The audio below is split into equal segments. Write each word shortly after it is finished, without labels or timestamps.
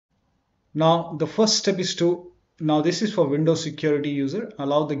Now the first step is to, now this is for Windows security user,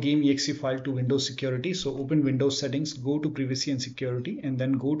 allow the game exe file to Windows security. So open Windows settings, go to privacy and security, and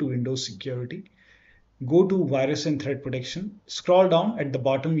then go to Windows security. Go to virus and threat protection. Scroll down, at the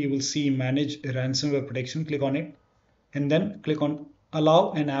bottom you will see manage ransomware protection. Click on it and then click on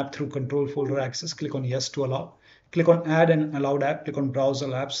allow an app through control folder access. Click on yes to allow. Click on add an allowed app. Click on browse all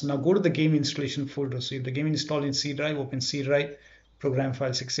apps. Now go to the game installation folder. So if the game installed in C drive, open C drive, program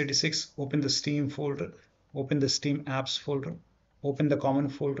file 686, open the Steam folder, open the Steam apps folder, open the common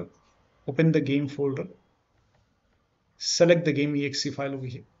folder, open the game folder, select the game exe file over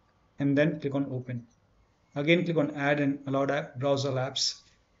here, and then click on open. Again, click on add an allowed app, browse all apps,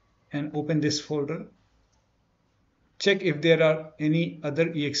 and open this folder. Check if there are any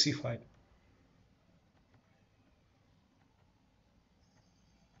other exe file.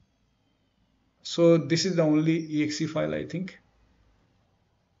 So this is the only exe file, I think.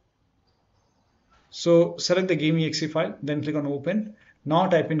 So select the game exe file, then click on open. Now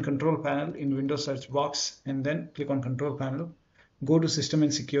type in control panel in Windows search box and then click on control panel. Go to system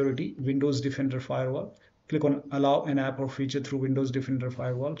and security, Windows Defender Firewall. Click on allow an app or feature through Windows Defender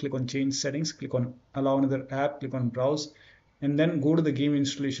Firewall. Click on change settings, click on allow another app, click on browse, and then go to the game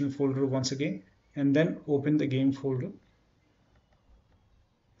installation folder once again, and then open the game folder.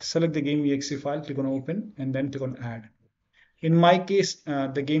 Select the game exe file, click on open, and then click on add. In my case,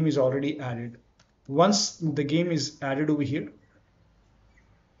 the game is already added. Once the game is added over here,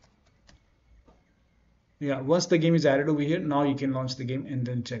 once the game is added over here, now you can launch the game and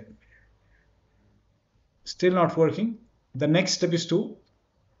then check. Still not working. The next step is to,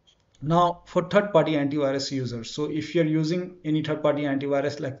 now for third-party antivirus users. So if you're using any third-party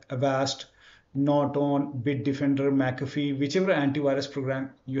antivirus like Avast, Norton, Bitdefender, McAfee, whichever antivirus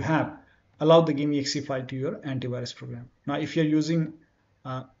program you have, allow the game exe file to your antivirus program. Now if you're using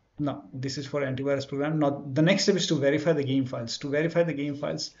now this is for antivirus program. Now the next step is to verify the game files. To verify the game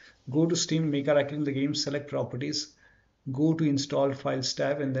files, go to Steam, make a right click in the game, select properties, go to installed files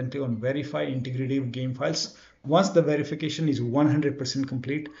tab, and then click on verify integrity of game files. Once the verification is 100%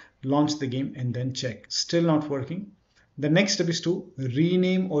 complete, launch the game and then check. Still not working. The next step is to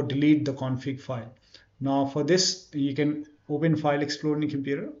rename or delete the config file. Now for this, you can open File Explorer on your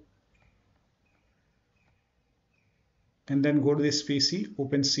computer and then go to this PC,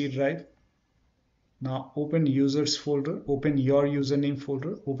 open C drive. Now open users folder, open your username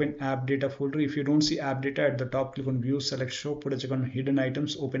folder, open app data folder. If you don't see app data at the top, click on view, select show, put a check on hidden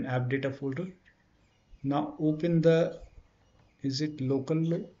items, open app data folder. Now open the, is it local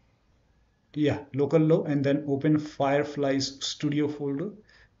low? Yeah, local low, and then open Fireflies Studio folder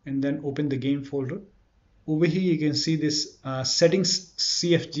and then open the game folder. Over here you can see this settings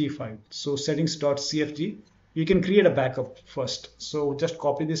CFG file. So settings.cfg. You can create a backup first. So just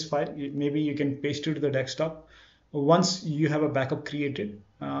copy this file. Maybe you can paste it to the desktop. Once you have a backup created,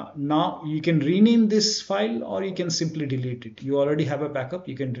 now you can rename this file or you can simply delete it. You already have a backup.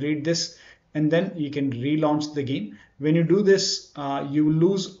 You can delete this and then you can relaunch the game. When you do this, you will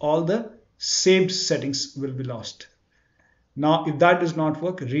lose all the saved settings will be lost. Now, if that does not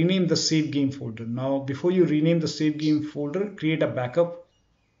work, rename the save game folder. Now, before you rename the save game folder, create a backup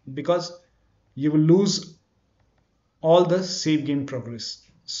because you will lose all the save game progress.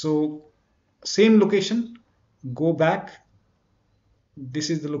 So same location, go back. This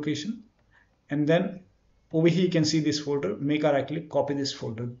is the location. And then over here, you can see this folder, make a right click, copy this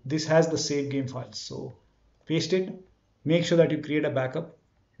folder. This has the save game files. So paste it, make sure that you create a backup.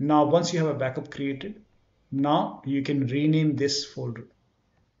 Now, once you have a backup created, now you can rename this folder.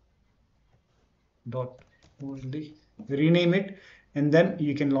 Rename it, and then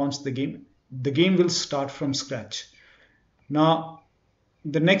you can launch the game. The game will start from scratch. Now,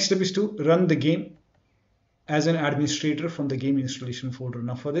 the next step is to run the game as an administrator from the game installation folder.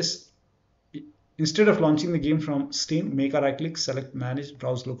 Now for this, instead of launching the game from Steam, make a right click, select manage,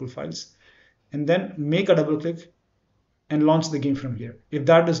 browse local files, and then make a double click and launch the game from here. If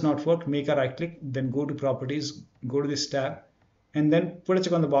that does not work, make a right click, then go to properties, go to this tab, and then put a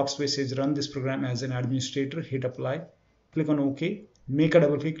check on the box where it says run this program as an administrator, hit apply, click on OK, make a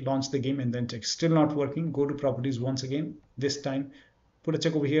double click, launch the game, and then check. Still not working, go to properties once again. This time, put a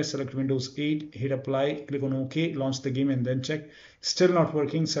check over here, select Windows 8, hit apply, click on OK, launch the game, and then check. Still not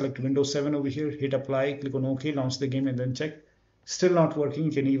working, select Windows 7 over here, hit apply, click on OK, launch the game, and then check. Still not working,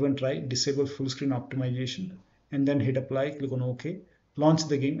 you can even try disable full screen optimization, and then hit apply, click on OK, launch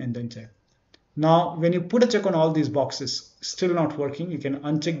the game, and then check. Now, when you put a check on all these boxes, still not working, you can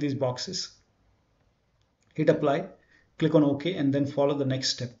uncheck these boxes, hit apply, click on OK, and then follow the next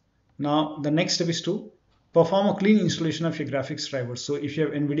step. Now, the next step is to perform a clean installation of your graphics driver. So if you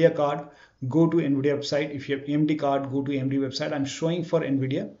have NVIDIA card, go to NVIDIA website. If you have AMD card, go to AMD website. I'm showing for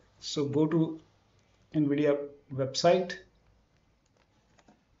NVIDIA. So go to NVIDIA website,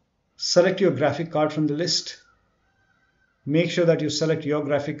 select your graphic card from the list. Make sure that you select your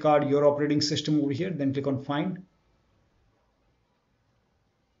graphic card, your operating system over here, then click on find.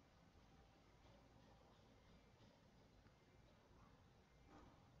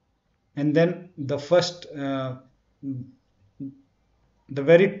 And then the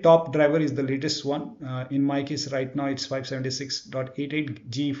very top driver is the latest one. In my case right now it's 576.88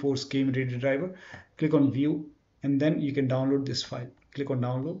 GeForce Game Ready driver. Click on view and then you can download this file. Click on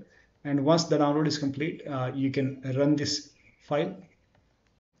download, and once the download is complete, you can run this file.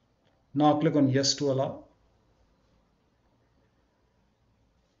 Now click on yes to allow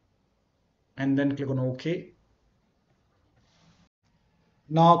and then click on OK.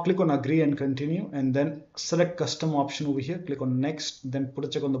 Now click on agree and continue, and then select custom option over here. Click on next, then put a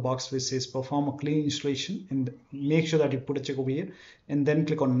check on the box which says perform a clean installation, and make sure that you put a check over here and then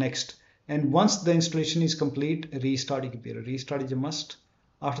click on next. And once the installation is complete, restart your computer. Restart is a must.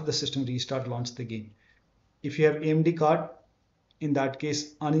 After the system restart, launch the game. If you have AMD card, in that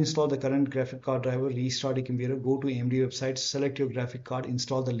case, uninstall the current graphic card driver, restart your computer, go to AMD website, select your graphic card,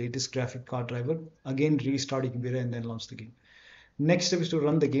 install the latest graphic card driver, again restart your computer and then launch the game. Next step is to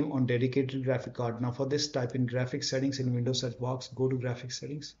run the game on dedicated graphic card. Now for this, type in graphics settings in Windows search box, go to graphics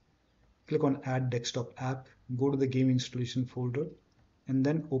settings, click on add desktop app, go to the game installation folder and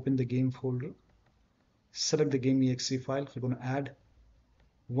then open the game folder. Select the game exe file, click on add.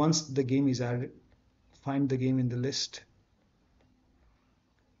 Once the game is added, find the game in the list.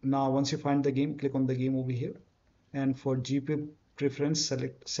 Now once you find the game, click on the game over here, and for GPU preference,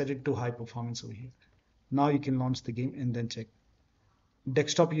 set it to high performance over here. Now you can launch the game and then check.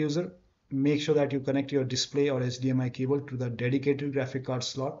 Desktop user, make sure that you connect your display or HDMI cable to the dedicated graphic card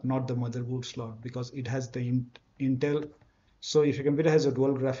slot, not the motherboard slot, because it has the Intel. So if your computer has a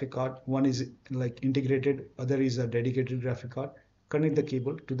dual graphic card, one is like integrated, other is a dedicated graphic card, connect the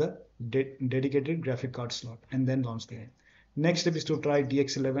cable to the dedicated graphic card slot and then launch the game. Next step is to try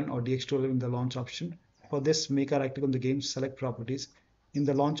DX11 or DX12 in the launch option. For this, make a right click on the game, select properties. In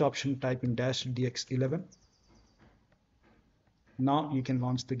the launch option, type in -DX11. Now you can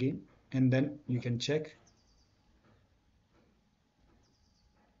launch the game and then you can check.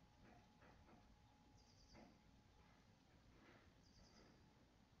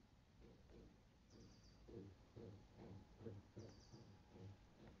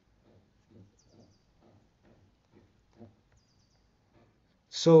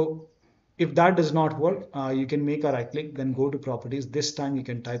 So if that does not work, you can make a right click, then go to properties. This time you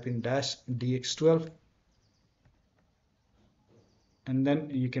can type in -DX12 and then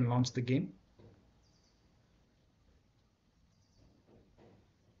you can launch the game.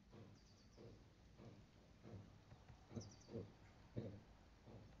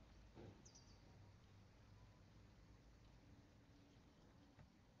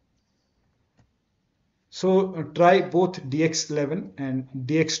 So try both DX11 and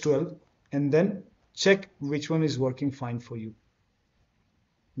DX12 and then check which one is working fine for you.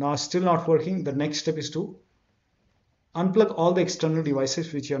 Now still not working, the next step is to unplug all the external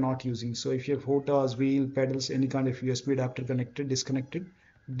devices which you are not using. So if you have HOTAs, wheel, pedals, any kind of USB adapter connected, disconnected.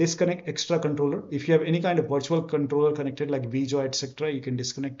 Disconnect extra controller. If you have any kind of virtual controller connected like VJoy, etc., you can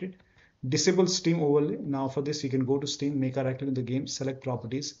disconnect it. Disable Steam overlay. Now for this, you can go to Steam, make a right click in the game, select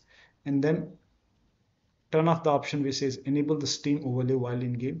properties, and then turn off the option which says enable the Steam overlay while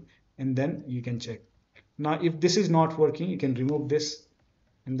in game, and then you can check. Now if this is not working, you can remove this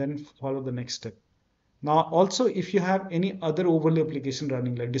and then follow the next step. Now also, if you have any other overlay application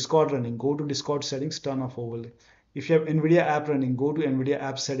running like Discord running, go to Discord settings, turn off overlay. If you have NVIDIA app running, go to NVIDIA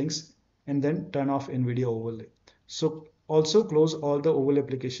app settings and then turn off NVIDIA overlay. So also close all the overlay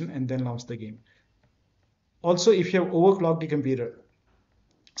application and then launch the game. Also, if you have overclocked your computer,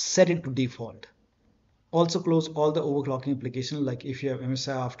 set it to default. Also close all the overclocking application, like if you have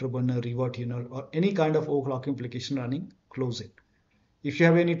MSI Afterburner, ReverTuner, or any kind of overclocking application running, close it. If you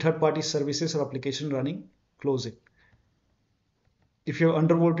have any third-party services or application running, close it. If you have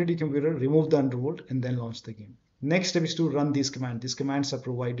undervolted your computer, remove the undervolt and then launch the game. Next step is to run these commands. These commands are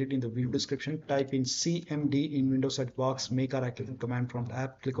provided in the video description. Type in CMD in Windows search box, make a right click on command prompt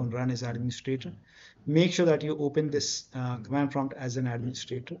app, click on run as administrator. Make sure that you open this command prompt as an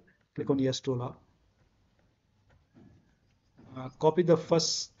administrator. Click on yes to allow. Copy the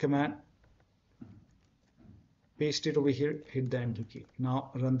first command, paste it over here, hit the enter key.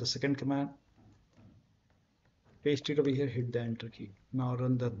 Now run the second command, paste it over here, hit the enter key. Now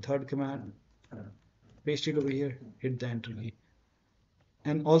run the third command, paste it over here, hit the enter key.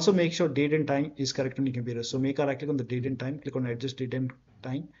 And also make sure date and time is correct on your computer. So make a right click on the date and time, click on adjust date and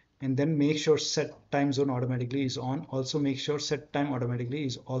time, and then make sure set time zone automatically is on. Also make sure set time automatically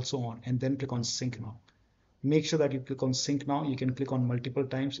is also on, and then click on sync now. Make sure that you click on sync now. You can click on multiple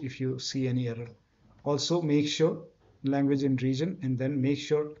times if you see any error. Also make sure language and region, and then make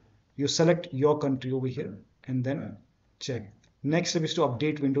sure you select your country over here and then check. Next step is to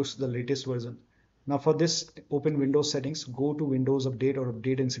update Windows to the latest version. Now for this, open Windows settings, go to Windows Update or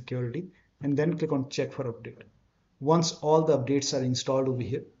Update and Security, and then click on check for update. Once all the updates are installed over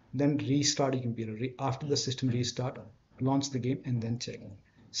here, then restart your computer. After the system restart, launch the game and then check.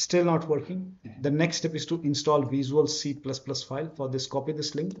 Still not working. The next step is to install Visual C++ file. For this, copy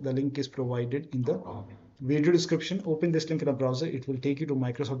this link. The link is provided in the video description. Open this link in a browser. It will take you to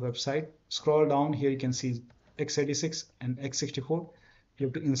Microsoft website. Scroll down here. You can see x86 and x64. You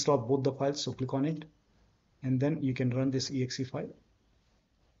have to install both the files. So click on it, and then you can run this exe file.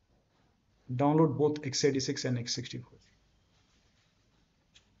 Download both x86 and x64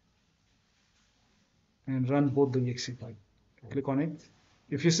 and run both the exe file. Click on it.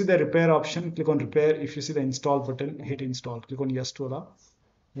 If you see the repair option, click on repair. If you see the install button, hit install. Click on yes to allow.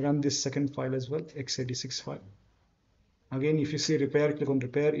 Run this second file as well, x86 file. Again, if you see repair, click on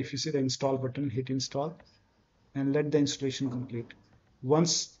repair. If you see the install button, hit install and let the installation complete.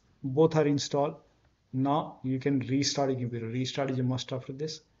 Once both are installed, now you can restart your computer. Restart is a must after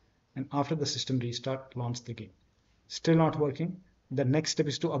this, and after the system restart, launch the game. Still not working. The next step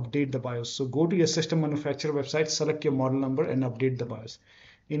is to update the BIOS. So go to your system manufacturer website, select your model number and update the BIOS.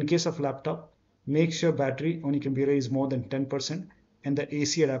 In case of laptop, make sure battery on your computer is more than 10% and the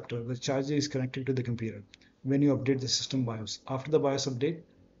AC adapter, the charger, is connected to the computer when you update the system BIOS. After the BIOS update,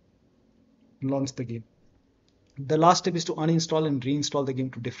 launch the game. The last step is to uninstall and reinstall the game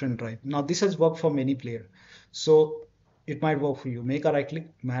to different drive. Now this has worked for many players, so it might work for you. Make a right click,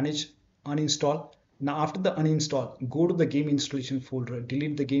 manage, uninstall. Now after the uninstall, go to the game installation folder,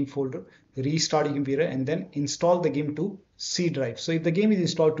 delete the game folder, restart your computer, and then install the game to C drive. So if the game is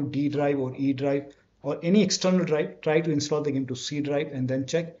installed to D drive or E drive or any external drive, try to install the game to C drive and then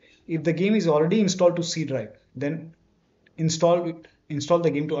check. If the game is already installed to C drive, then install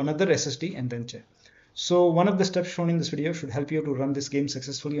the game to another SSD and then check. So one of the steps shown in this video should help you to run this game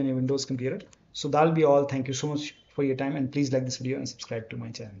successfully on your Windows computer. So that'll be all. Thank you so much for your time, and please like this video and subscribe to my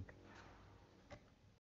channel.